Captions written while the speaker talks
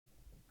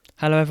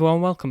Hello everyone,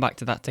 welcome back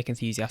to That Tech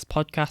Enthusiast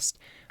podcast.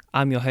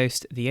 I'm your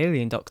host, the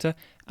Alien Doctor,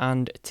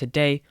 and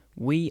today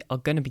we are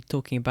going to be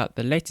talking about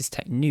the latest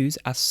tech news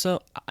as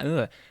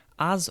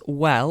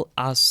well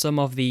as some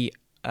of the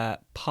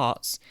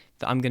parts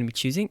that I'm going to be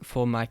choosing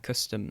for my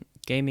custom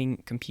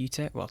gaming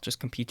computer, well, just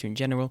computer in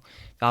general,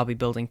 that I'll be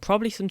building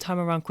probably sometime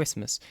around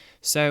Christmas.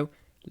 So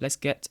let's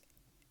get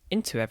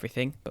into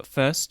everything, but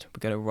first we're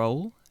going to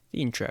roll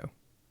the intro.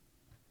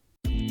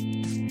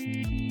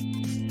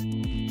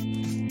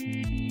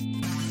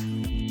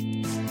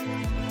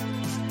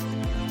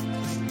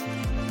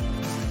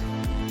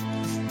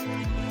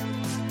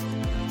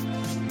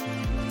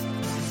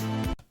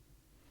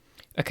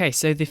 Okay,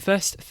 so the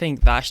first thing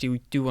that actually we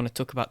do want to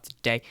talk about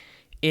today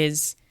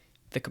is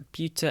the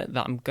computer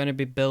that I'm going to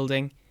be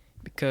building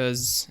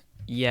because,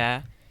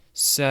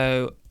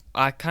 so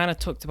I kind of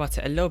talked about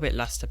it a little bit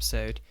last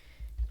episode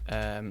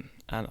and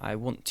I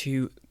want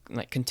to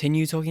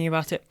continue talking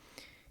about it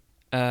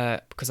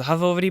because I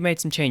have already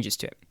made some changes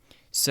to it.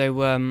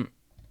 So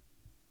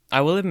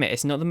I will admit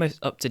it's not the most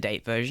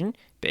up-to-date version,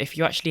 but if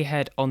you actually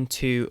head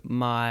onto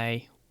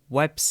my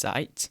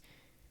website,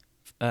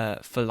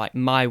 for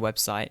my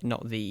website,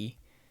 not the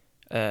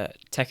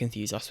Tech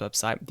Enthusiast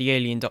website, the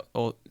Alien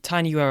or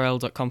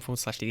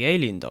tinyurl.com/the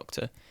Alien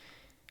Doctor,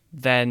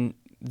 then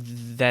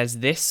there's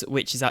this,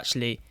 which is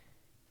actually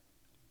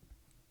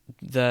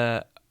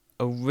the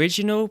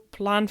original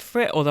plan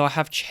for it, although I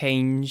have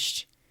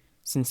changed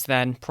since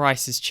then.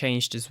 Price has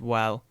changed as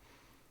well.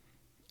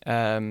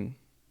 So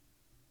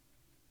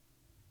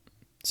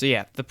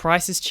yeah, the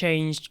price has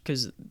changed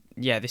because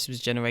this was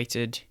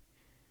generated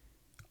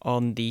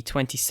on the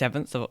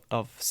 27th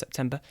of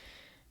September,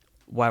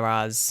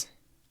 whereas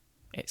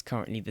it's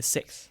currently the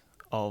 6th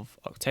of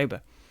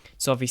October.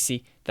 So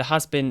obviously there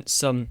has been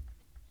some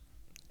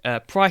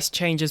price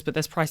changes, but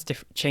there's price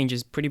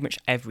changes pretty much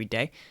every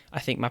day. I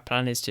think my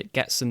plan is to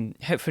get some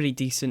hopefully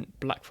decent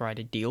Black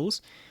Friday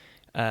deals.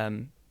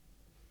 But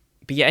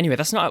yeah, anyway,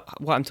 that's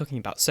not what I'm talking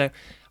about. So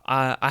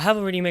I have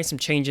already made some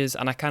changes,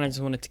 and I kind of just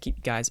wanted to keep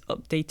you guys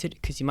updated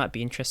because you might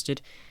be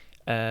interested.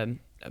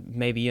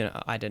 Maybe,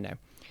 I don't know.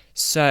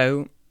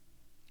 So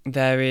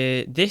there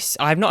is this.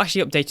 I've not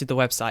actually updated the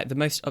website. The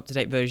most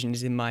up-to-date version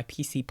is in my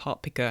PC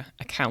Part Picker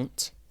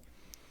account,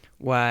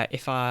 where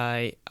if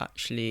I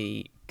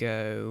actually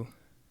go,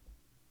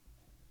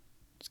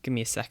 just give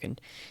me a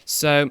second.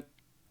 So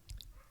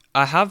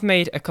I have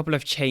made a couple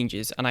of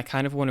changes, and I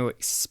kind of want to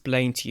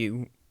explain to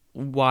you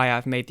why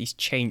I've made these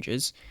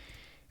changes.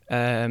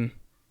 Right,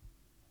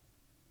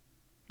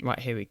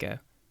 here we go.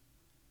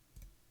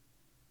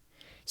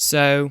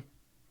 So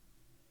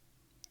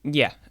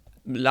yeah,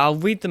 I'll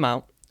read them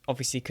out,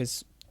 obviously,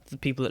 because the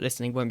people that are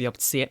listening won't be able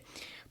to see it.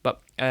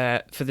 But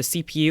for the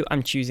CPU,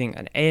 I'm choosing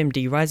an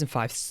AMD Ryzen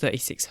 5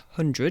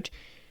 3600.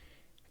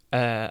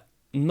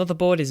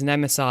 Motherboard is an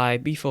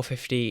MSI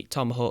B450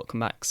 Tomahawk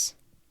Max.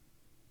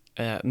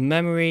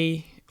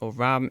 Memory or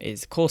RAM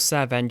is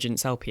Corsair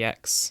Vengeance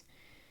LPX.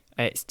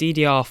 It's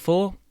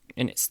DDR4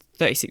 and it's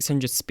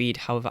 3600 speed.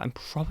 However, I'm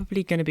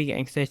probably going to be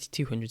getting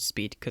 3200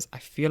 speed because I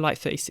feel like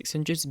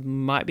 3600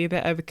 might be a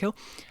bit overkill.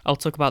 I'll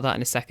talk about that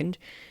in a second.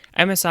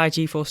 MSI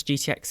GeForce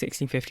GTX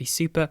 1650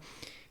 Super,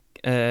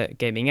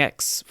 Gaming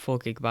X,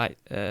 4GB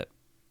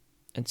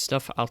and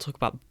stuff. I'll talk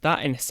about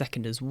that in a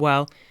second as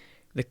well.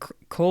 The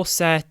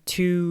Corsair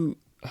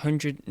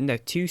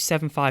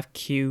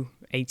 275Q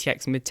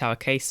ATX mid-tower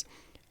case,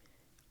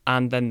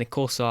 and then the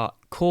Corsair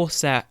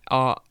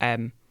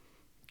RM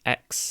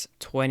X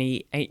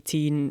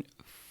 2018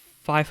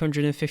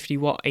 550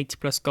 watt 80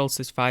 plus gold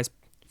certified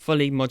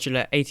fully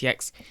modular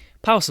ATX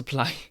power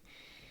supply.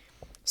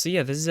 So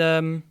yeah, there's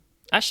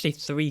actually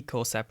 3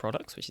 Corsair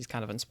products, which is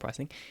kind of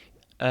unsurprising.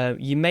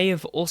 You may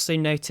have also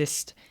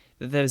noticed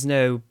that there's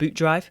no boot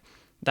drive.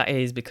 That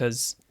is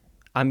because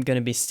I'm going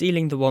to be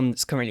stealing the one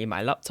that's currently in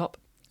my laptop.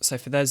 So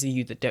for those of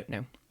you that don't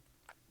know,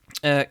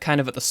 kind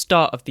of at the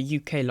start of the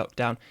UK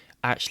lockdown,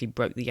 I actually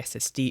broke the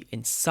SSD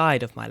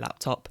inside of my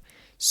laptop.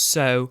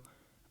 So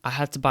I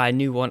had to buy a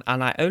new one,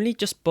 and I only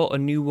just bought a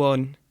new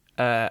one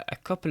a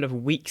couple of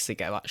weeks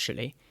ago,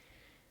 actually.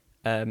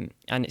 And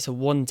it's a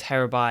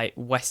 1TB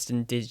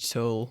Western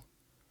Digital.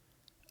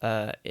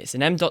 It's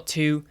an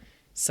M.2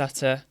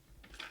 SATA.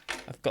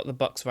 I've got the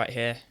box right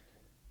here.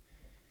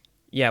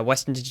 Yeah,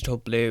 Western Digital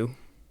Blue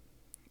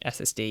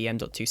SSD,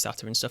 M.2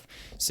 SATA and stuff.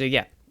 So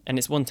yeah, and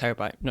it's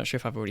 1TB. Not sure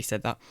if I've already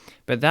said that,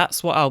 but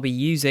that's what I'll be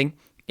using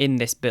in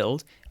this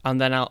build. And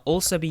then I'll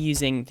also be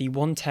using the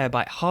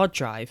 1TB hard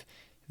drive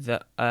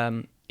that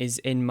is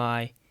in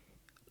my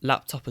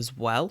laptop as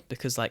well,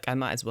 because I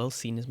might as well,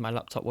 seeing as my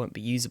laptop won't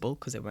be usable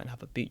because it won't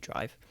have a boot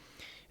drive.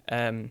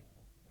 So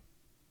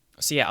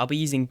yeah, I'll be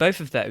using both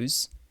of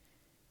those.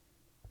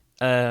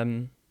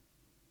 I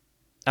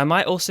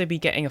might also be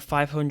getting a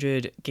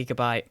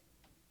 500GB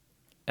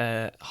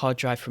hard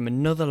drive from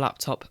another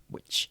laptop,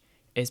 which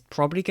is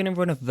probably going to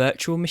run a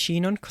virtual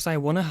machine on, because I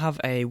want to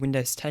have a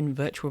Windows 10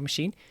 virtual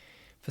machine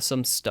for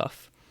some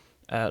stuff,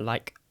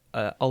 like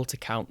alt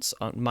accounts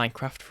on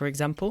Minecraft, for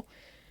example.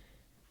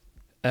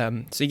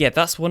 So yeah,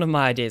 that's one of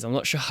my ideas. I'm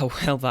not sure how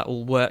well that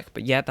will work,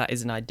 but yeah, that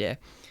is an idea.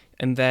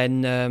 And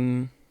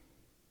then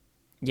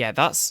yeah,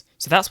 that's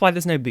why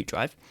there's no boot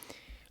drive.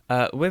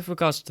 With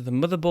regards to the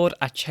motherboard,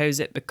 I chose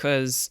it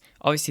because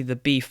obviously the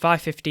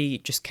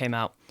B550 just came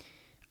out,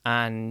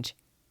 and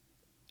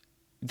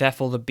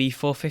therefore the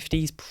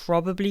B450 is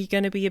probably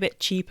going to be a bit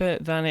cheaper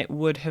than it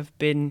would have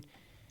been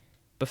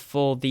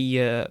before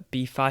the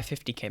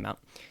B550 came out.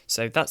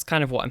 So that's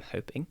kind of what I'm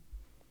hoping.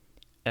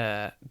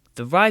 The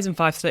Ryzen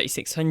 5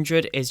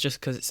 3600 is just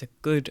because it's a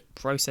good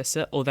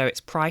processor, although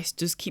its price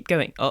does keep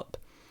going up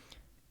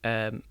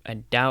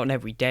and down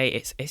every day.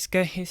 It's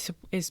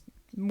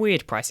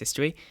weird price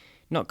history,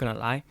 not gonna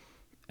lie.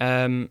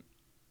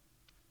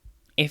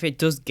 If it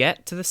does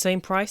get to the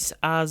same price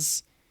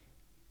as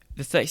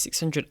the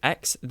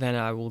 3600X, then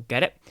I will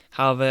get it.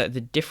 However,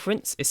 the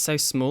difference is so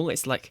small.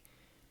 It's like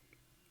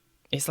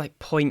zero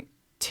point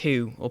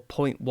 0.2 or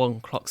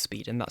 0.1 clock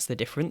speed, and that's the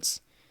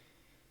difference.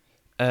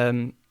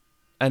 And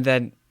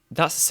then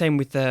that's the same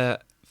with the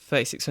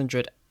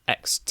 3600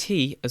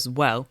 XT as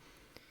well,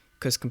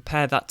 because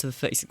compare that to the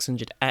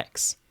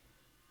 3600X,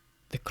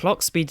 the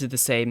clock speeds are the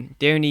same.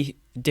 The only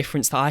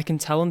difference that I can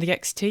tell on the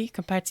XT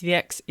compared to the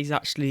X is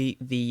actually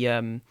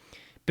the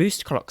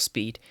boost clock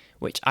speed,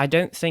 which I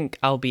don't think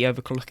I'll be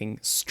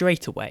overclocking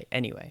straight away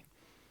anyway.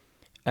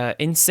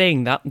 In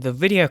saying that, the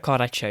video card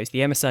I chose, the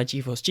MSI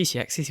GeForce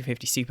GTX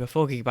 1650 Super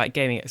 4GB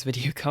Gaming X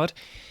video card,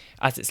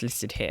 as it's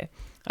listed here.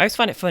 I always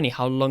find it funny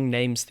how long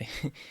names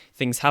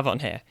things have on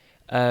here.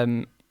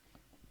 But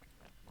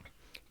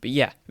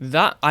yeah,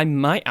 that I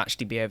might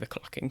actually be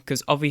overclocking,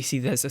 because obviously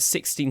there's a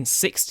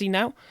 1660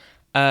 now.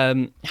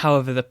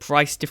 However, the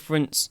price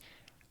difference,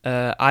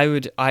 if I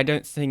would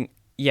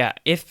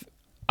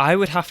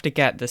have to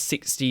get the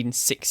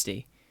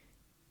 1660.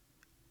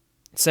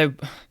 So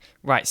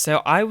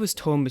I was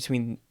torn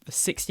between the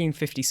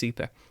 1650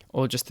 Super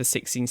or just the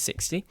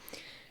 1660.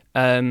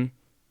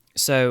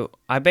 So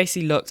I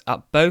basically looked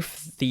at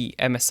both the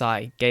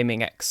MSI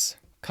Gaming X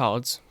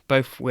cards,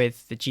 both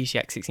with the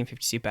GTX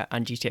 1650 Super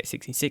and GTX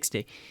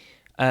 1660.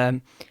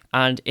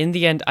 And in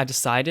the end, I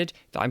decided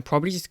that I'm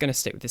probably just going to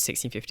stick with the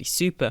 1650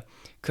 Super,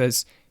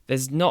 because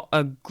there's not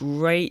a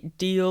great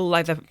deal.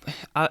 Like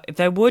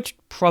there would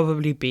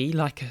probably be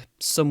like a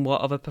somewhat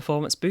of a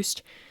performance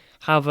boost.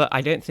 However, I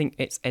don't think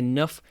it's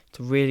enough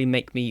to really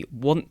make me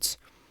want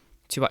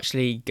to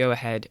actually go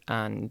ahead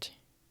and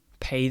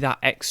pay that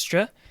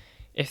extra,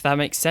 if that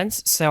makes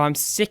sense. So I'm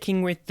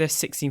sticking with the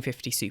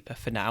 1650 Super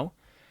for now.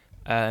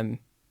 I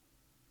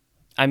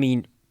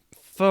mean,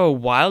 for a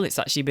while, it's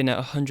actually been at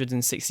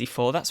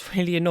 164. That's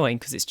really annoying,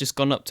 because it's just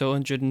gone up to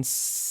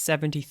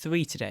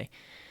 173 today.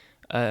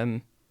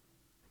 But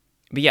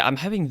yeah, I'm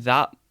hoping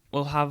that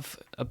will have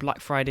a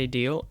Black Friday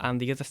deal. And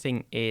the other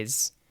thing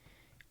is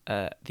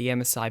the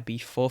MSI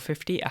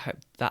B450. I hope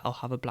that'll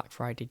have a Black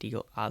Friday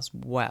deal as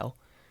well.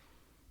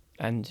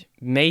 And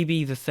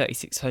maybe the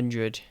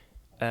 3600,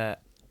 the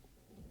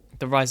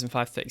Ryzen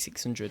 5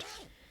 3600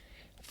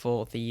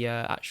 for the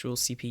actual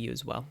CPU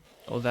as well.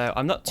 Although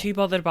I'm not too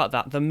bothered about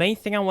that. The main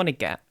thing I want to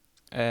get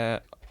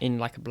in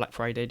like a Black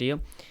Friday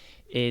deal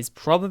is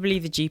probably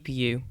the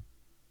GPU.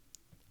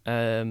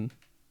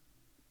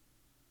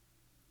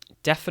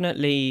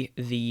 Definitely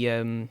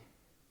the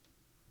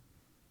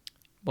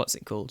what's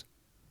it called?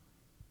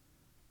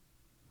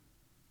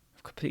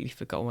 I've completely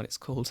forgotten what it's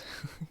called.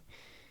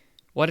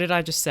 What did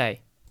I just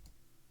say?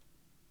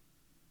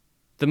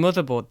 The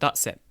motherboard,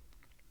 that's it.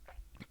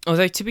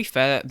 Although, to be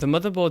fair, the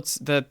motherboards,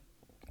 the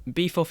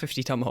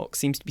B450 Tomahawk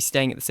seems to be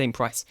staying at the same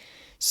price.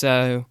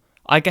 So,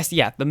 I guess,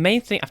 yeah, the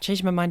main thing, I've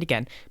changed my mind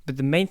again, but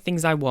the main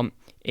things I want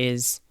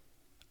is,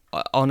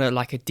 on a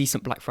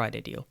decent Black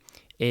Friday deal,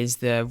 is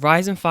the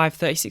Ryzen 5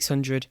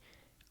 3600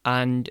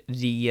 and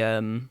the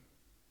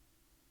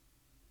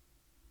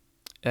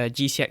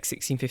GTX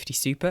 1650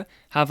 Super.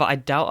 However, I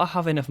doubt I'll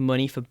have enough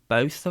money for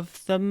both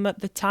of them at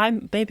the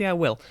time. Maybe I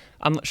will.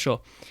 I'm not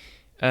sure.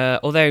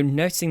 Although,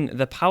 noticing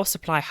the power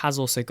supply has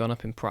also gone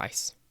up in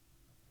price.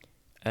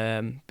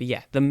 But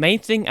yeah, the main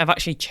thing I've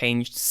actually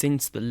changed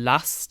since the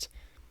last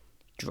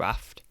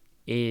draft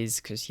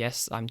is, because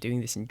yes, I'm doing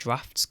this in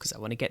drafts because I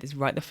want to get this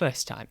right the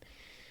first time.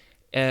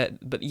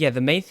 But yeah,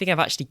 the main thing I've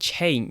actually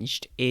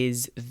changed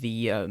is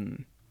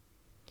the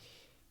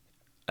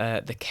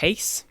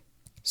case.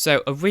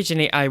 So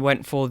originally I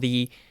went for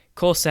the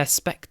Corsair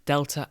Spec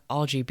Delta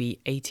RGB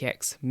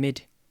ATX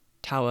mid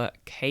tower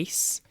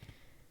case.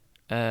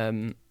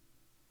 Yeah,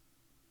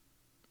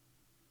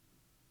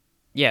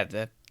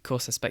 the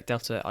Corsair Spec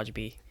Delta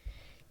RGB.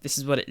 This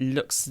is what it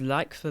looks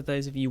like for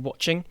those of you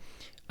watching.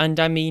 And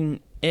I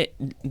mean,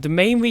 the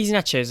main reason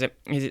I chose it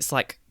is it's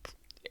like,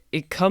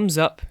 it comes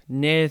up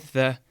near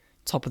the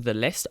top of the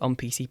list on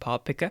PC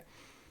Part Picker.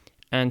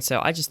 And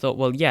so I just thought,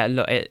 well, yeah,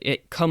 look,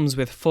 it comes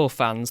with 4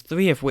 fans,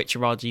 3 of which are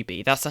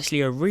RGB. That's actually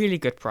a really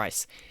good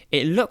price.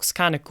 It looks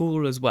kind of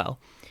cool as well.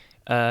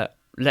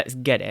 Let's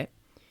get it.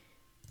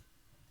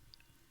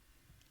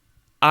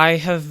 I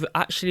have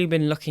actually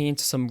been looking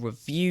into some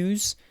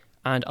reviews,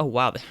 and oh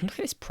wow, look at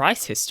this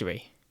price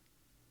history.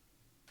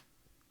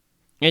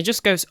 It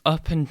just goes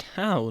up and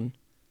down.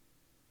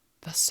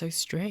 That's so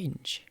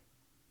strange.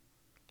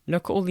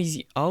 Look at all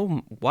these.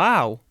 Oh,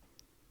 wow.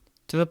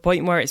 To the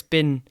point where it's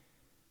been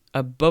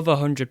above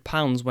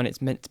 £100 when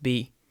it's meant to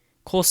be.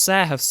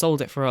 Corsair have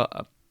sold it for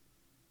a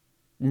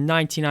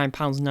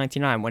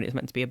 £99.99 when it's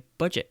meant to be a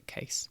budget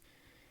case.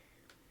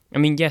 I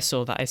mean, yes,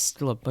 so that is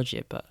still a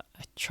budget, but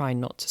I try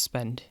not to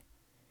spend.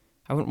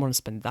 I wouldn't want to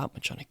spend that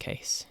much on a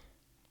case.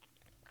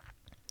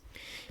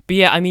 But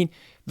yeah, I mean,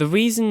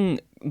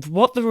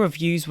 what the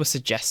reviews were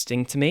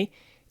suggesting to me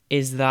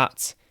is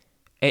that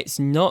it's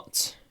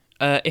not.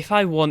 If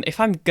I'm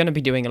going to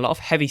be doing a lot of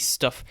heavy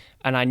stuff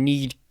and I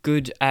need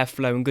good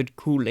airflow and good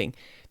cooling,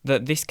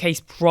 that this case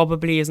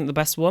probably isn't the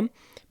best one,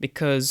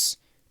 because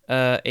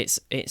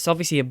it's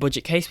obviously a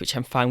budget case, which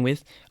I'm fine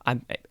with.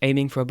 I'm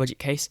aiming for a budget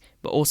case,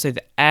 but also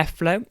the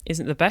airflow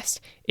isn't the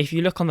best. If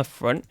you look on the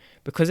front,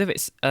 because of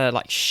its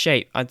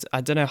shape,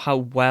 I don't know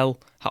how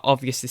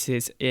obvious this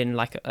is in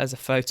as a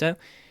photo.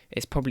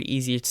 It's probably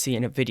easier to see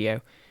in a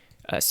video,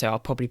 so I'll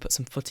probably put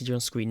some footage on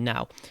screen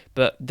now.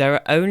 But there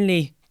are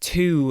only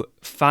 2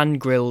 fan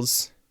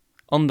grills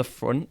on the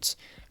front,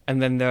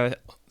 and then there are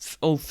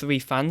all 3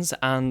 fans,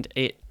 and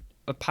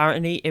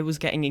apparently it was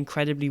getting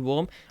incredibly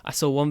warm. I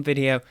saw one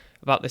video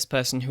about this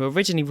person who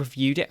originally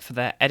reviewed it for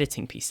their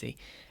editing PC,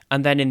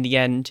 and then in the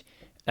end,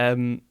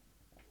 the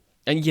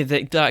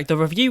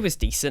review was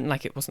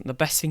decent. It wasn't the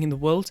best thing in the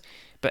world,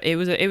 but it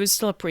was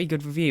still a pretty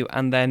good review.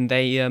 And then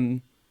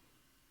they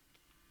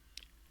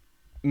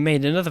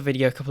made another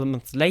video a couple of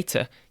months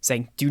later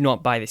saying, "Do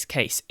not buy this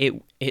case.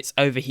 It's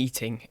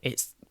overheating.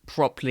 It's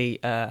properly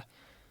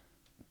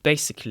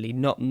basically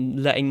not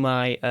letting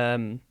my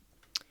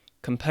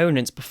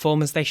components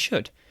perform as they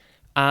should."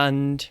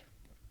 And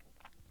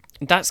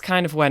that's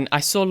kind of when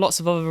I saw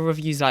lots of other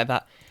reviews like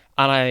that,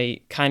 and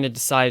I kind of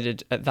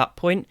decided at that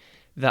point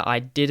that I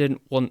didn't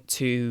want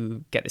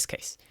to get this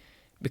case,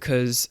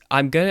 because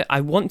I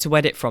want to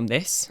edit from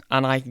this,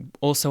 and I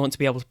also want to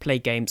be able to play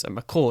games and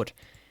record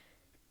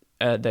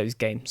those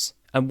games.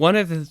 And one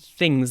of the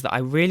things that I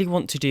really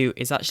want to do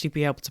is actually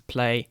be able to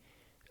play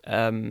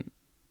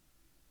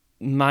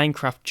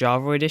Minecraft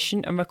Java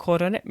Edition and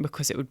record on it,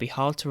 because it would be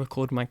hard to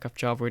record Minecraft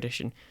Java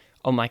Edition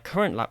on my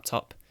current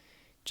laptop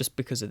just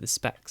because of the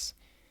specs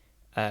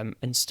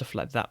and stuff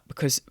like that.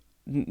 Because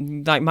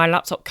my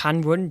laptop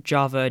can run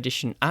Java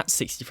Edition at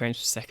 60 frames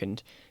per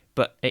second,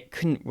 but it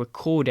couldn't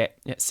record it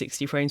at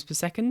 60 frames per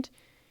second.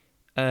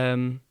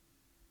 So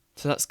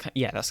that's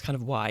kind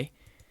of why.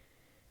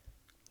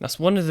 That's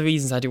one of the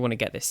reasons I do want to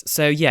get this.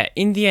 So yeah,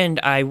 in the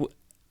end, I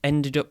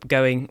ended up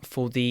going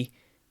for the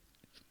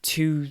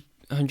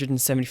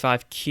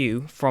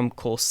 275Q from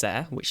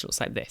Corsair, which looks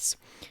like this.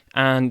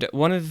 And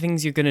one of the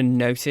things you're going to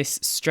notice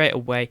straight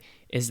away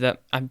is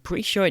that I'm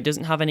pretty sure it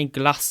doesn't have any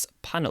glass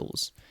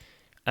panels.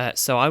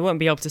 So I won't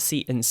be able to see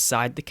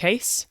inside the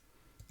case.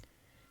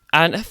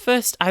 And at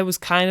first I was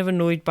kind of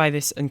annoyed by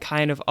this and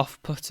kind of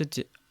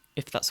off-putted,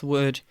 if that's a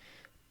word,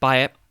 by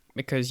it.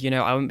 Because,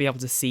 I wouldn't be able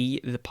to see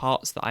the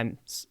parts that I'm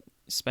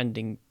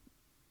spending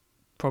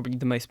probably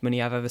the most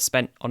money I've ever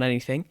spent on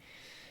anything.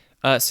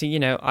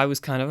 So, I was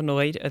kind of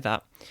annoyed at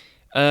that.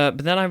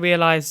 But then I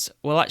realised,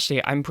 well,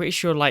 actually, I'm pretty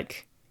sure,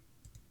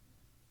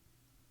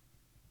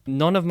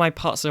 none of my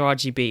parts are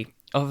RGB,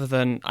 other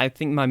than, I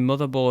think, my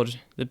motherboard,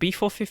 the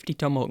B450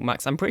 Tomahawk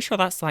Max. I'm pretty sure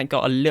that's,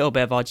 got a little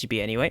bit of RGB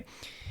anyway.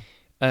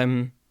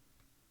 But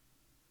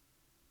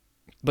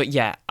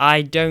yeah,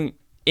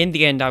 in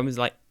the end, I was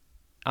like,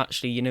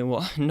 actually, you know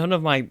what? None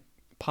of my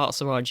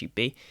parts are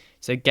RGB,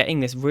 so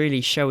getting this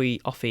really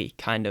showy-offy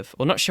kind of,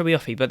 or not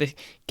showy-offy, but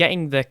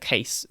getting the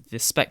case, the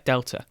Spec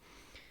Delta,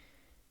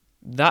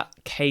 that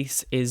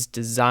case is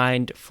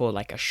designed for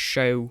a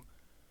show-offy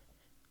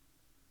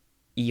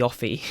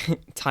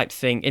type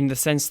thing, in the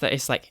sense that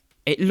it's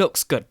it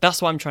looks good.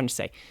 That's what I'm trying to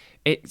say.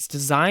 It's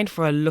designed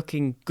for a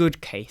looking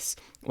good case,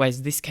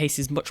 whereas this case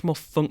is much more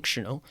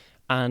functional,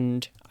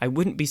 and I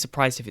wouldn't be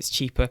surprised if it's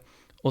cheaper,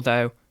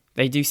 although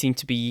they do seem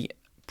to be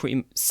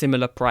pretty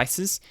similar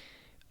prices.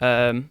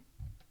 So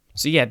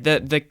yeah,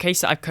 the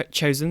case that I've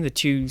chosen, the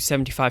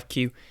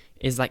 275Q,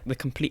 is the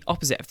complete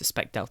opposite of the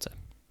Spec Delta.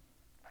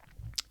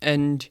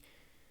 And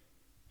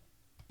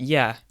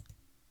yeah,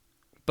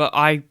 but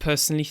I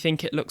personally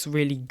think it looks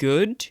really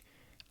good.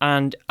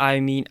 And I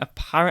mean,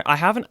 I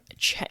haven't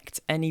checked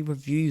any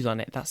reviews on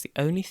it. That's the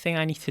only thing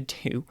I need to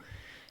do.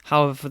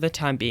 However, for the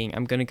time being,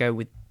 I'm going to go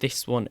with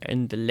this one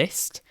in the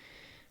list,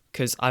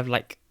 because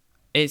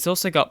it's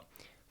also got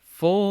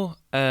 4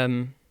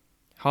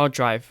 hard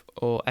drive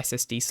or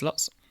SSD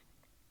slots.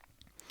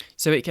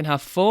 So it can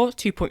have 4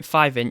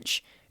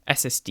 2.5-inch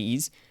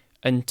SSDs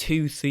and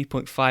 2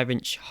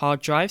 3.5-inch hard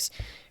drives.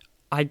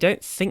 I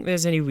don't think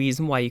there's any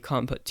reason why you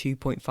can't put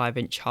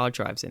 2.5-inch hard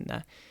drives in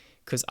there,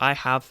 because I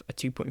have a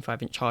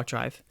 2.5-inch hard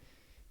drive,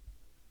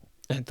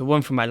 the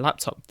one from my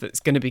laptop, that's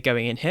going to be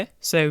going in here,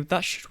 so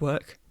that should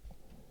work.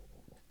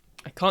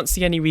 I can't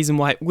see any reason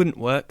why it wouldn't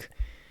work.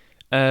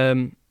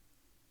 It's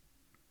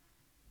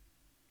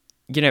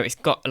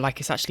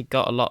actually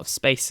got a lot of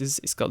spaces.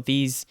 It's got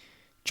these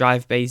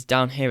drive bays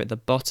down here at the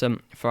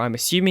bottom for, I'm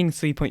assuming,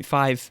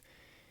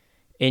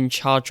 3.5-inch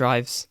hard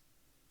drives,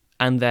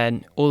 and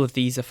then all of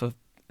these are for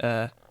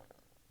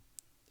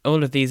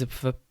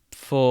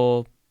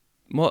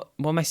what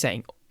am I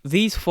saying?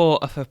 These four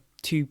are for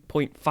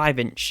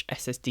 2.5-inch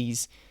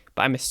SSDs,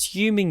 but I'm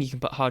assuming you can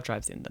put hard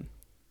drives in them.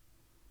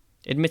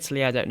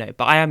 Admittedly, I don't know,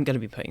 but I am going to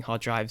be putting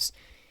hard drives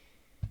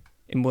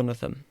in one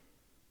of them.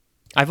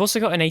 I've also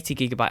got an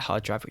 80GB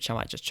hard drive, which I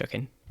might just chuck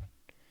in.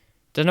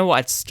 Don't know what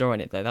I'd store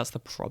in it, though. That's the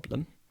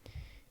problem.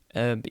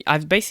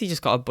 I've basically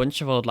just got a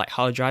bunch of old like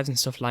hard drives and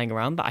stuff lying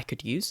around that I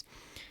could use.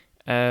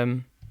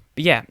 But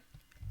yeah,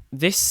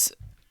 this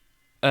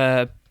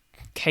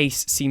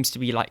case seems to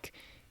be like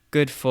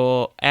good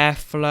for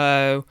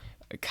airflow,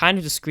 kind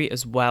of discreet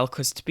as well,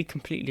 because to be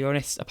completely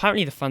honest,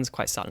 apparently the fan's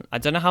quite silent. I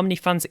don't know how many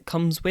fans it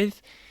comes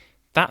with.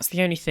 That's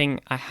the only thing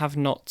I have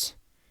not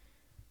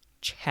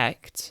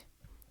checked,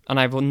 and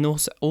I've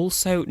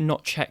also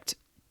not checked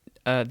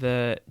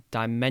the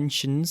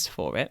dimensions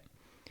for it.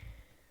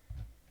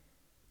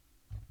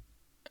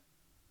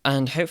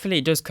 And hopefully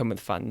it does come with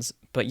fans,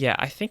 but yeah,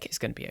 I think it's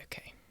going to be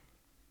okay.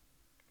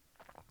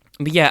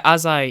 But yeah,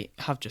 as I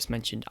have just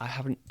mentioned, I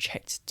haven't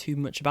checked too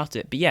much about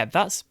it. But yeah,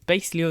 that's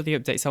basically all the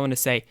updates I want to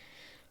say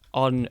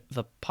on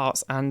the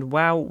parts. And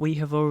wow, we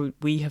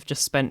have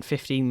just spent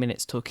 15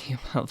 minutes talking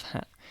about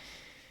that.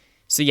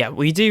 So yeah,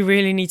 we do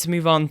really need to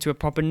move on to a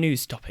proper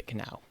news topic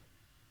now.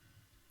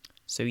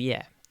 So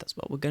yeah, that's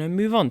what we're going to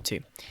move on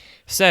to.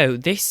 So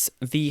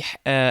the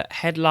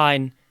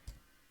headline,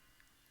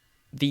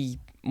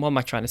 what am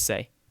I trying to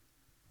say?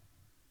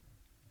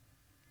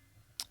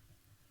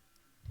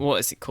 What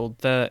is it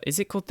called? Is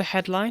it called the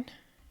headline?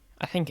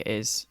 I think it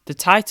is. The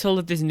title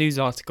of this news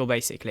article,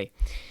 basically.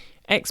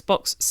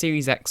 Xbox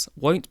Series X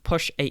won't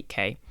push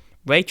 8K.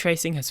 Ray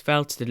tracing has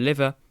failed to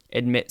deliver,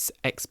 admits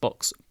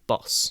Xbox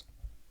boss.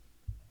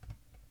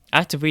 I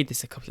had to read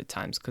this a couple of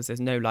times because there's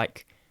no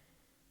like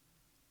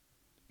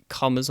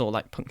commas or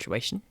like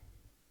punctuation.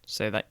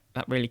 So that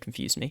really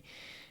confused me.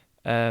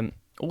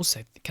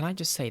 Also, can I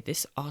just say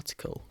this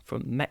article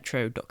from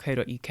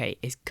metro.co.uk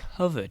is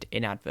covered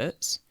in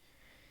adverts.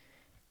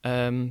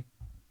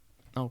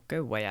 Oh, go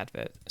away,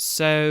 advert.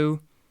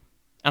 So,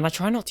 and I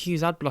try not to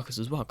use ad blockers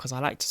as well because I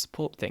like to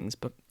support things,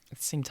 but at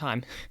the same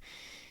time,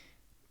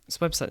 it's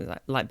websites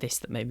like this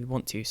that made me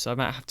want to, so I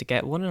might have to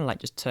get one and like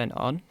just turn it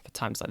on for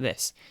times like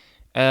this.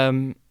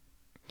 But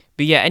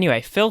yeah,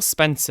 anyway, Phil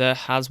Spencer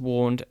has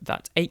warned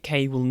that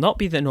 8K will not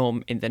be the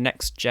norm in the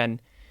next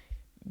gen,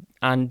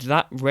 and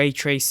that ray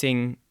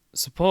tracing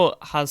support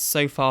has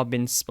so far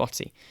been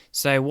spotty.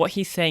 So what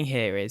he's saying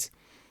here is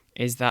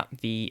that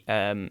the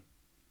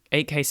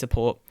 8K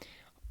support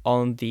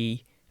on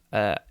the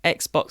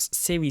Xbox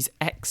Series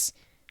X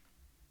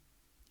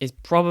is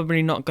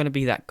probably not going to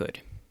be that good,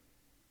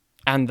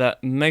 and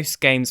that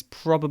most games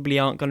probably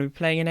aren't going to be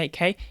playing in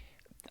 8K.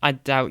 I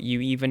doubt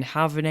you even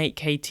have an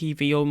 8K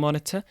TV or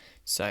monitor,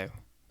 so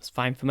it's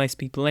fine for most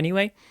people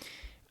anyway.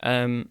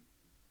 Ray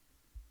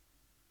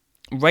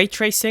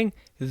tracing,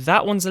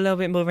 that one's a little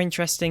bit more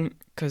interesting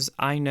because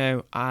I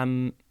know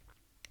I'm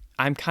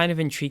kind of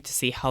intrigued to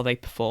see how they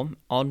perform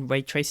on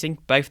ray tracing,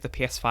 both the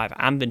PS5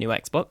 and the new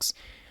Xbox.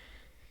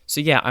 So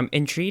yeah, I'm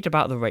intrigued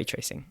about the ray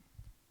tracing.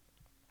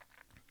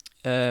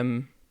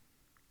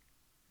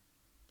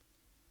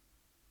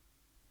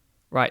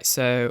 Right,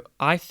 so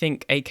I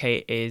think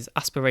 8K is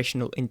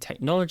aspirational in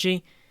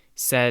technology,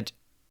 said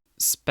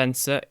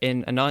Spencer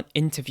in an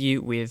interview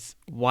with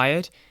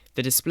Wired.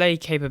 The display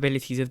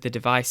capabilities of the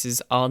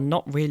devices are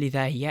not really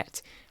there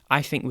yet.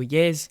 I think we're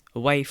years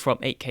away from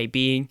 8K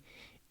being,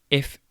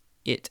 if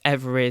it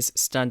ever is,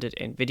 standard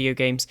in video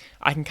games.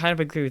 I can kind of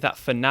agree with that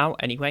for now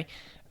anyway.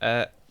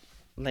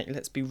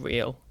 Let's be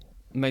real.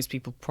 Most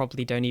people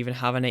probably don't even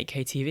have an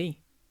 8K TV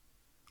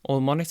or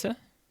monitor.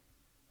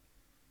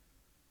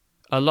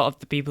 A lot of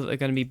the people that are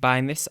going to be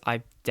buying this,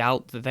 I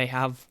doubt that they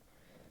have,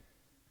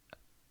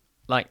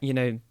 a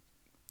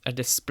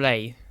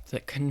display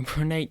that can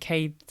run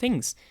 8K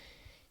things.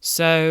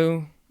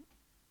 So,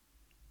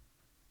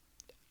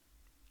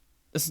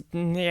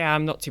 yeah,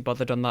 I'm not too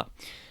bothered on that.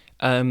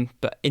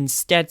 But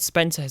instead,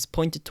 Spencer has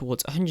pointed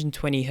towards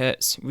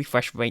 120Hz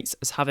refresh rates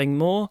as having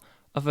more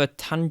of a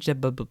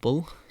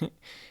tangible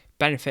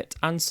benefit,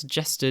 and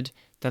suggested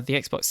that the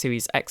Xbox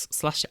Series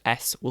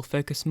X/S will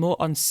focus more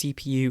on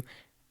CPU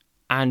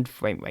and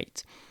frame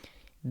rate.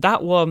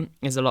 That one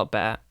is a lot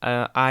better.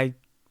 I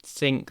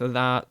think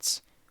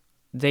that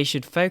they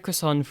should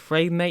focus on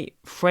frame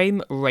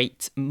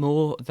rate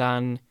more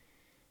than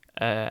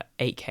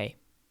 8K,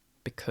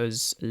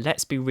 because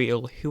let's be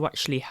real, who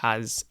actually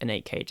has an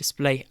 8K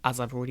display, as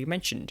I've already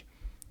mentioned?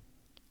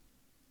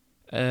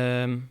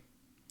 The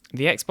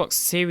Xbox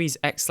Series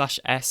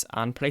X/S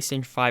and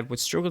PlayStation 5 would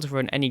struggle to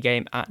run any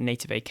game at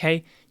native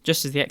 8K,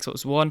 just as the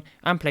Xbox One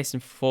and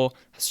PlayStation 4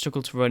 have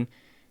struggled to run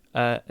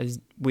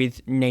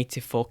with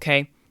native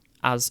 4K,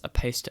 as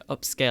opposed to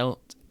upscale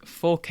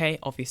 4K,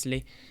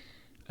 obviously.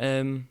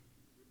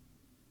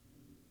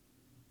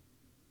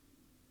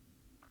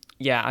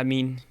 Yeah, I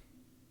mean,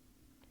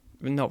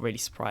 I'm not really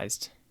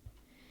surprised.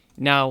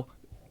 Now,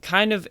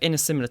 kind of in a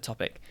similar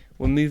topic,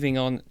 we're moving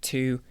on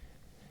to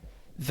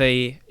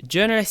the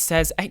journalist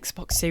says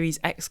Xbox Series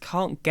X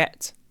can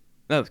get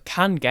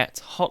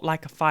hot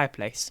like a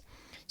fireplace.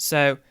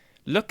 So,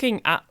 looking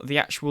at the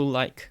actual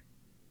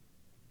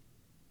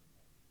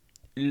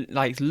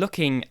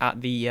looking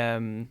at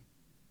the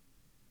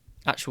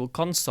actual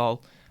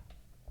console,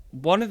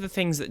 one of the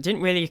things that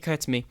didn't really occur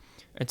to me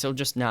until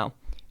just now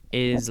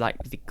is like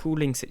the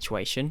cooling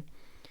situation.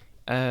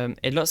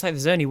 It looks like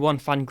there's only one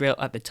fan grill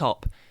at the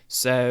top,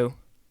 so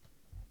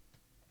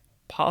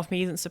part of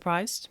me isn't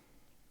surprised.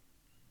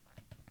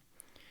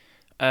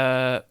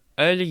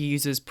 Early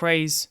users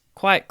praise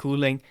quiet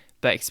cooling,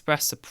 but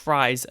express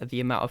surprise at the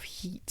amount of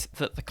heat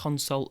that the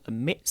console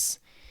emits.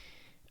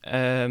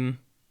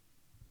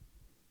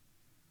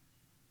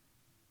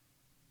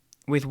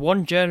 With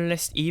one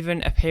journalist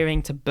even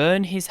appearing to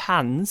burn his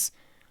hands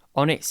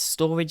on its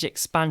storage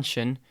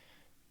expansion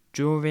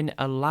during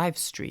a live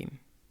stream.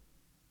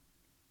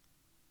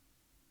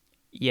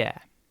 Yeah,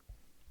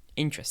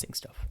 interesting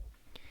stuff.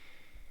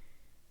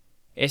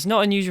 It's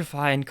not unusual for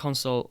high-end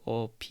console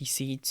or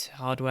PC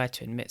hardware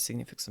to emit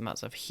significant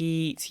amounts of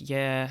heat.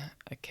 Yeah,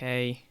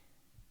 okay.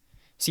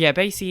 So yeah,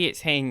 basically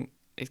it's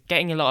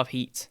getting a lot of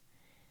heat,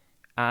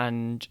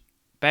 and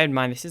bear in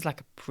mind this is like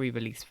a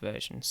pre-release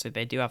version, so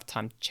they do have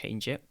time to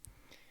change it.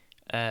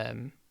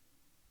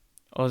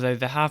 Although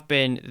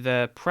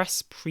the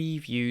press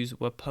previews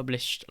were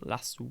published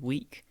last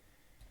week,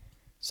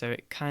 so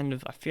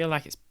I feel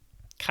like it's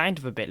kind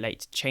of a bit late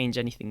to change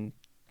anything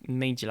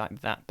major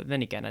like that, but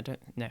then again, I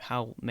don't know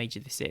how major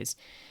this is.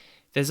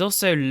 There's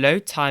also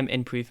load time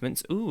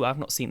improvements. Ooh, I've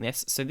not seen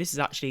this. So this is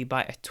actually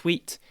by a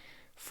tweet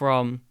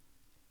from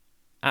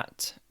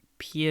at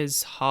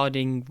Piers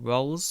Harding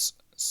Rolls.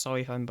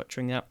 Sorry if I'm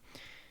butchering that.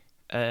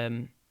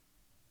 And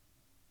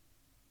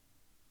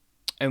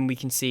we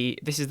can see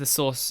this is the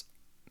source.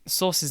 The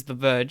source is The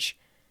Verge,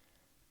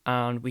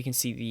 and we can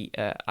see the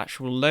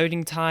actual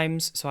loading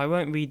times. So I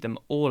won't read them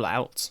all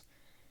out.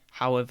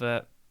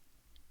 However,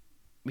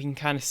 we can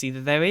kind of see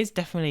that there is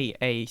definitely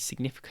a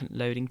significant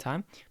loading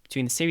time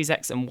between the Series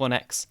X and One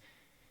X.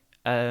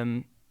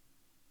 So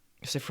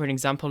for an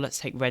example, let's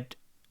take Red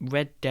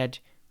Dead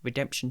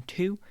Redemption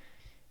 2.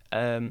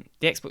 The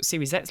Xbox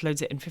Series X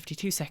loads it in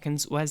 52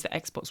 seconds, whereas the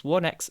Xbox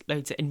One X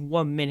loads it in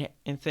 1 minute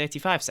and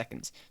 35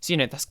 seconds. So,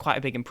 that's quite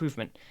a big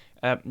improvement.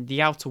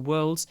 The Outer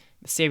Worlds,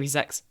 the Series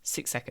X,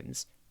 6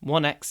 seconds.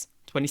 One X,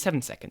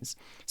 27 seconds.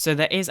 So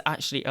there is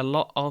actually a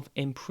lot of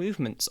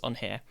improvements on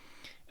here,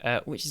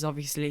 which is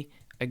obviously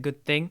a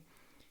good thing.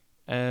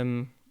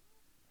 And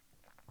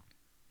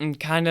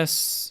kind of,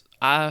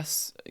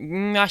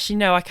 actually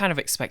no, I kind of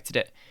expected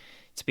it,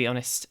 to be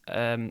honest,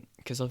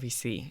 because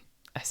obviously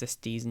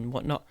SSDs and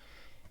whatnot.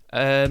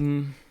 Yeah,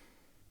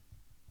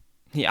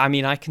 I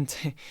mean, I can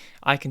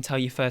tell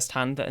you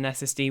firsthand that an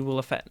SSD will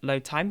affect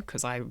load time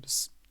because I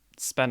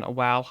spent a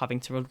while having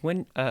to run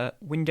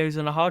Windows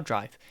on a hard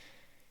drive,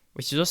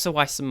 which is also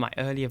why some of my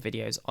earlier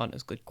videos aren't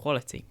as good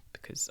quality,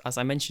 because as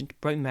I mentioned,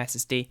 broke my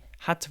SSD,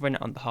 had to run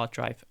it on the hard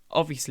drive.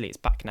 Obviously, it's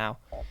back now.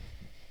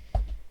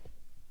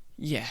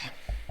 Yeah.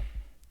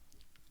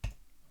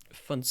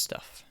 Fun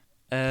stuff.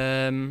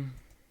 I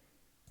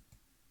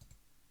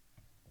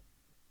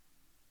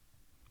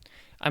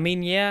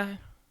mean, yeah,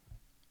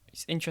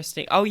 it's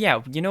interesting. Oh,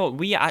 yeah, you know what?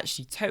 We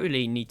actually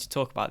totally need to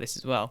talk about this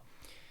as well.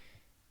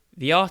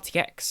 The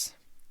RTX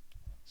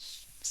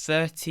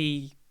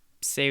 30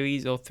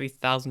 series or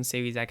 3000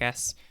 series, I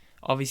guess.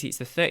 Obviously, it's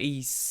the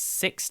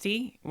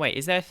 3060. Wait,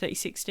 is there a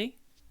 3060?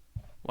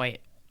 Wait.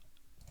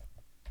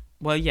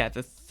 Well, yeah,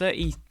 the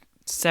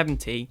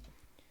 3070,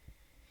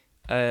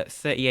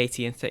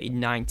 3080, and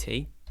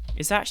 3090.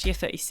 Is there actually a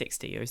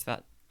 3060, or is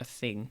that a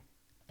thing?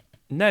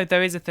 No,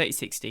 there is a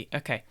 3060.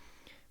 Okay.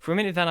 For a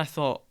minute then I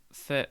thought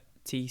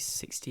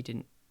 3060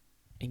 didn't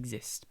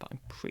exist, but I'm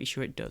pretty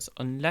sure it does.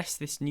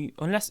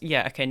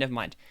 Yeah, okay, never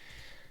mind.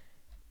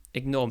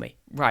 Ignore me.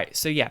 Right,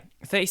 so yeah,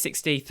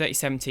 3060,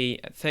 3070,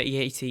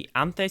 3080,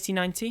 and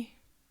 3090,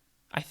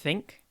 I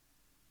think.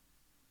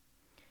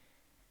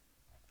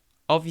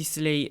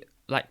 Obviously,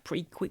 like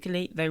pretty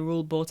quickly, they were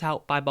all bought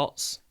out by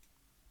bots.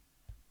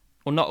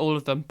 Well, not all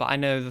of them, but I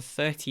know the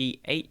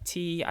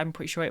 3080, I'm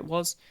pretty sure it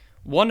was.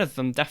 One of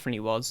them definitely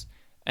was.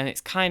 And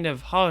it's kind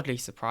of hardly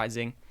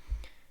surprising.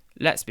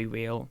 Let's be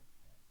real.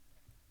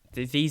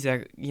 These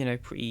are,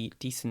 pretty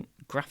decent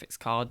graphics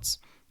cards.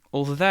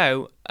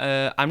 Although,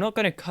 I'm not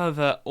going to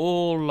cover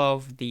all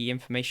of the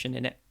information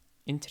in it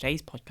in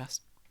today's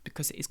podcast,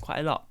 because it is quite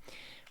a lot.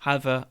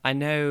 However, I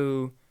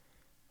know...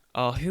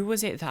 who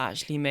was it that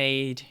actually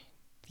made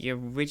the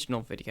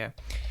original video?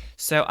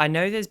 So, I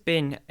know there's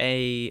been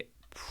a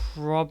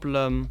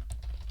problem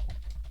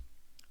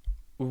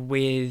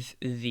with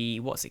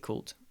the... What's it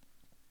called?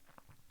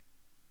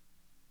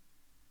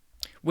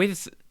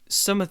 With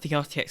some of the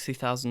RTX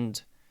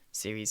 3000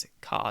 series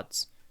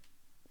cards,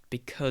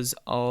 because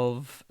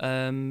of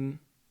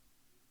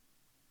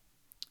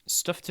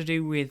stuff to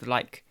do with,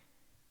 like,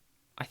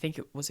 I think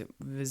it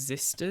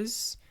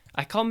resistors.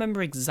 I can't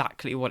remember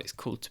exactly what it's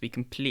called, to be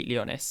completely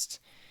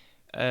honest.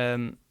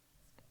 Okay,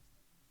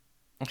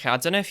 I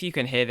don't know if you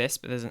can hear this,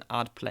 but there's an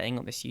ad playing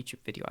on this YouTube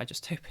video I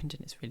just opened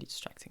and it's really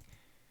distracting.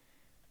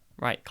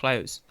 Right,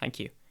 close. Thank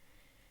you.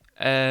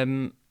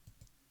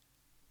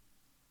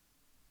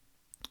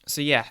 So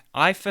yeah,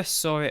 I first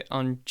saw it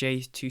on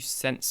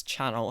J2Cents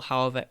channel.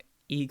 However,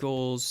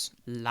 Eagles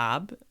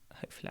Lab,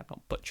 hopefully I'm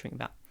not butchering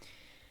that,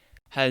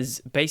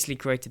 has basically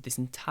created this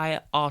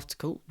entire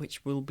article,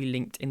 which will be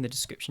linked in the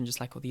description, just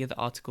like all the other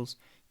articles,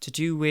 to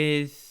do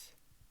with...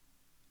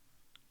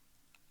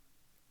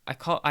 I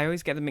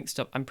always get them mixed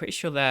up. I'm pretty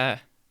sure they're...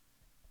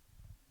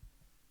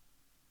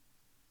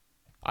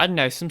 I don't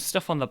know, some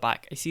stuff on the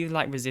back. It's either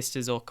like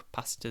resistors or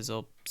capacitors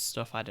or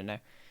stuff, I don't know.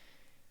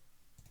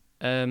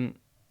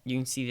 You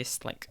can see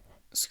this like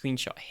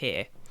screenshot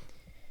here.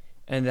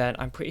 And then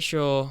I'm pretty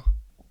sure...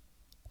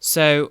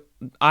 So,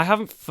 I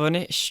haven't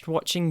finished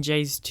watching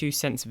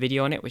J2Cents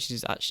video on it, which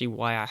is actually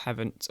why I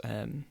haven't...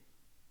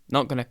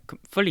 not going to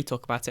fully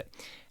talk about it.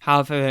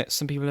 However,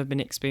 some people have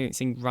been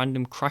experiencing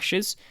random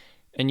crashes.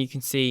 And you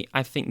can see,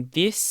 I think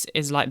this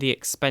is like the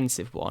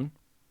expensive one.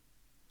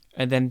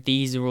 And then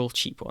these are all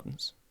cheap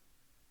ones.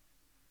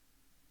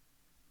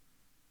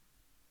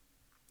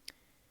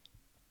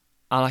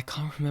 And I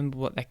can't remember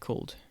what they're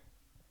called.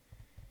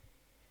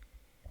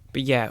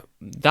 But yeah,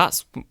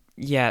 that's...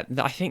 Yeah,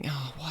 I think...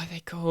 Oh, what are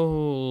they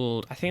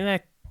called? I think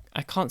they're...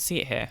 I can't see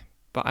it here.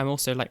 But I'm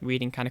also like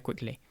reading kind of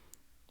quickly.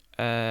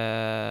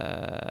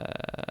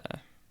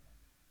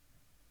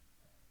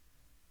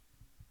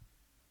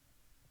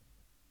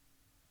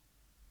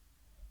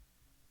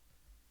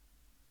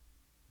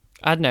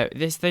 I don't know.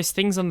 There's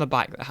things on the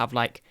back that have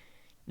like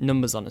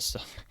numbers on and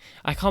stuff.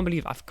 I can't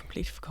believe I've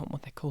completely forgotten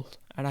what they're called,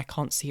 and I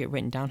can't see it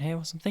written down here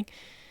or something.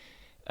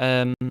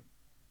 But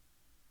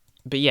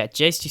yeah,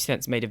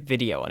 J2Cents made a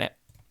video on it,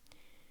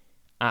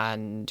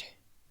 and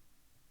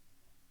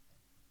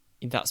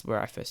that's where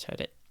I first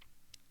heard it.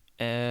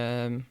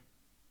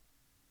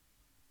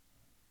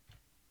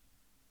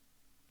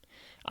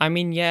 I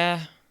mean,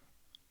 yeah,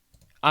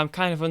 I'm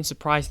kind of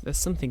unsurprised that there's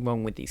something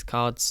wrong with these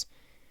cards,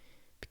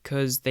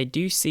 because they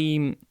do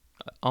seem,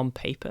 on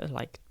paper,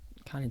 like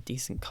kind of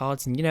decent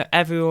cards, and you know,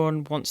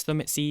 everyone wants them,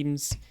 it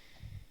seems,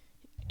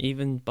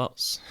 even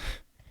bots.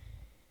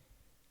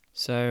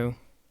 So,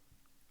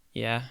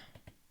 yeah,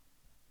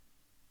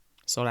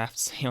 that's all I have to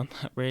say on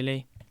that,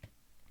 really.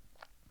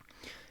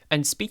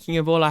 And speaking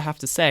of all I have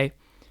to say,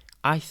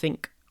 I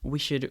think we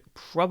should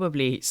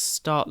probably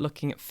start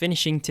looking at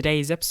finishing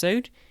today's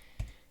episode.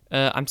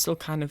 I'm still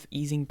kind of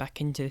easing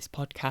back into this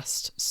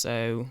podcast,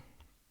 so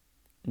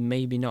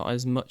maybe not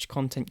as much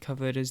content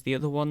covered as the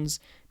other ones.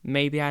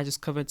 Maybe I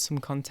just covered some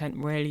content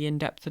really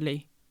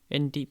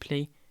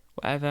deeply,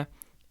 whatever.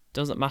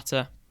 Doesn't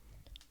matter,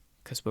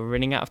 because we're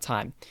running out of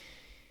time.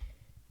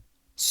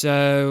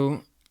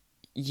 So,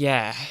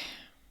 yeah.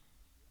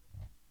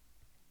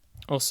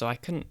 Also, I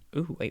couldn't...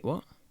 Ooh, wait,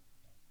 what?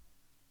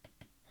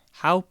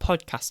 How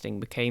podcasting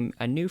became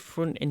a new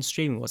front in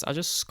streaming was. I was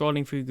just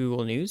scrolling through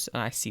Google News,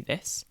 and I see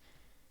this.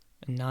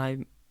 And now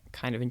I'm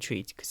kind of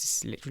intrigued, because this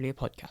is literally a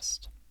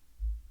podcast.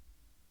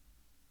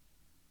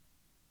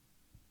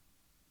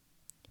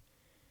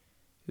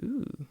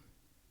 Ooh.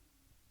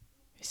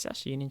 It's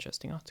actually an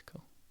interesting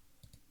article.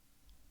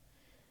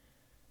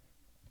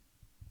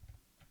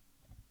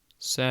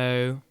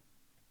 So,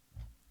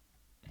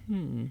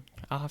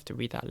 I'll have to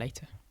read that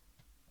later.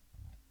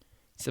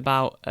 It's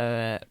about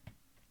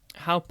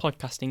how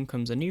podcasting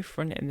becomes a new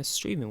front in the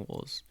streaming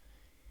wars.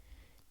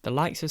 The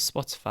likes of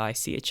Spotify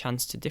see a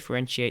chance to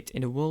differentiate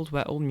in a world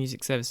where all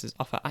music services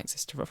offer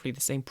access to roughly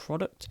the same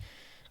product.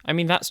 I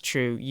mean, that's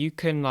true. You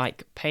can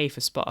like pay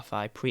for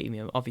Spotify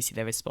Premium. Obviously,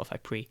 there is Spotify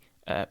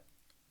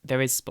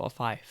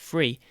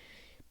free,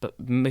 but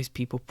most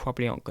people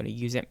probably aren't going to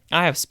use it.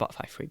 I have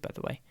Spotify free, by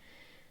the way.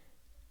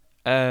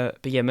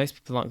 But yeah, most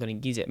people aren't going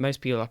to use it.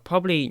 Most people are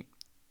probably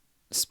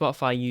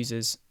Spotify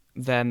users.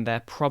 Then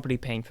they're probably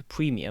paying for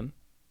Premium.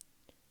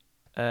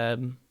 What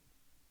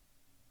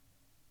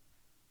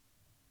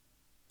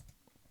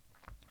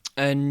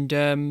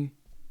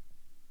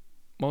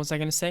was I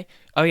going to say?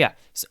 Oh yeah,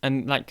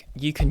 and like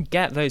you can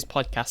get those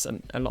podcasts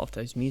and a lot of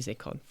those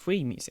music on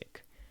free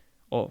music,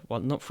 or well,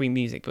 not free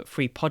music, but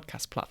free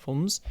podcast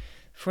platforms.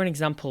 For an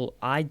example,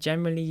 I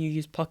generally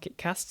use Pocket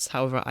Casts.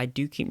 However, I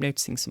do keep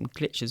noticing some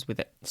glitches with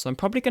it, so I'm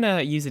probably going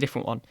to use a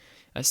different one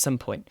at some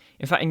point.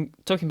 In fact, in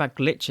talking about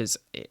glitches,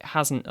 it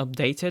hasn't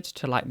updated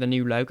to like the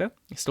new logo.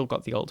 It's still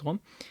got the old one,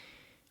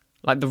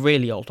 like the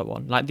really older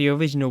one, like the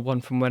original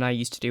one from when I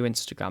used to do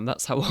Instagram.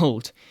 That's how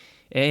old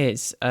it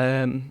is.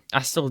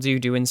 I still do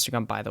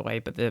Instagram, by the way,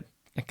 but the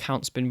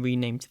account's been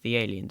renamed to the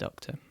Alien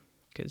Doctor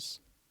because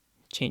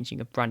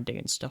changing of branding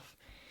and stuff.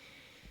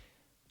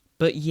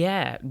 But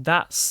yeah,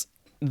 that's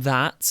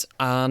that,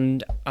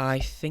 and I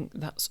think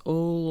that's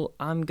all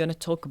I'm going to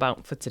talk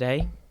about for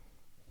today.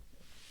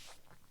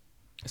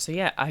 So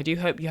yeah, I do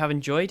hope you have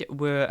enjoyed.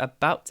 We're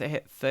about to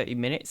hit 30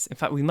 minutes. In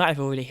fact, we might have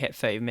already hit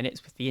 30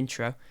 minutes with the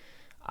intro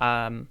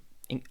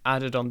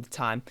added on the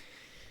time.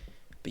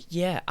 But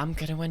yeah, I'm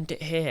going to end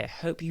it here.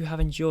 Hope you have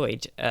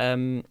enjoyed.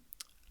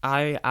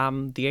 I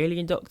am the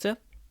Alien Doctor.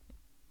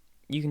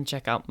 You can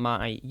check out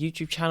my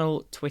YouTube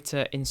channel,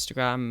 Twitter,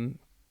 Instagram,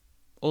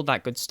 all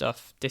that good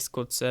stuff,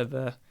 Discord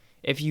server.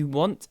 If you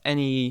want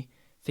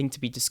anything to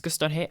be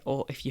discussed on here,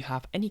 or if you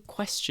have any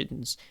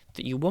questions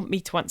that you want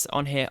me to answer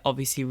on here,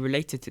 obviously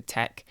related to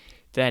tech,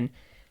 then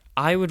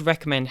I would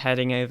recommend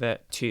heading over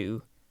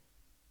to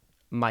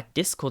my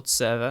Discord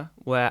server,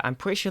 where I'm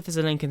pretty sure there's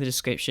a link in the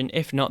description.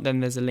 If not,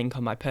 then there's a link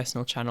on my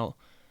personal channel.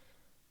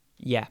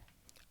 Yeah,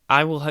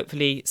 I will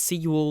hopefully see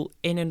you all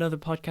in another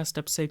podcast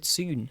episode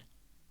soon.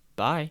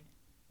 Bye.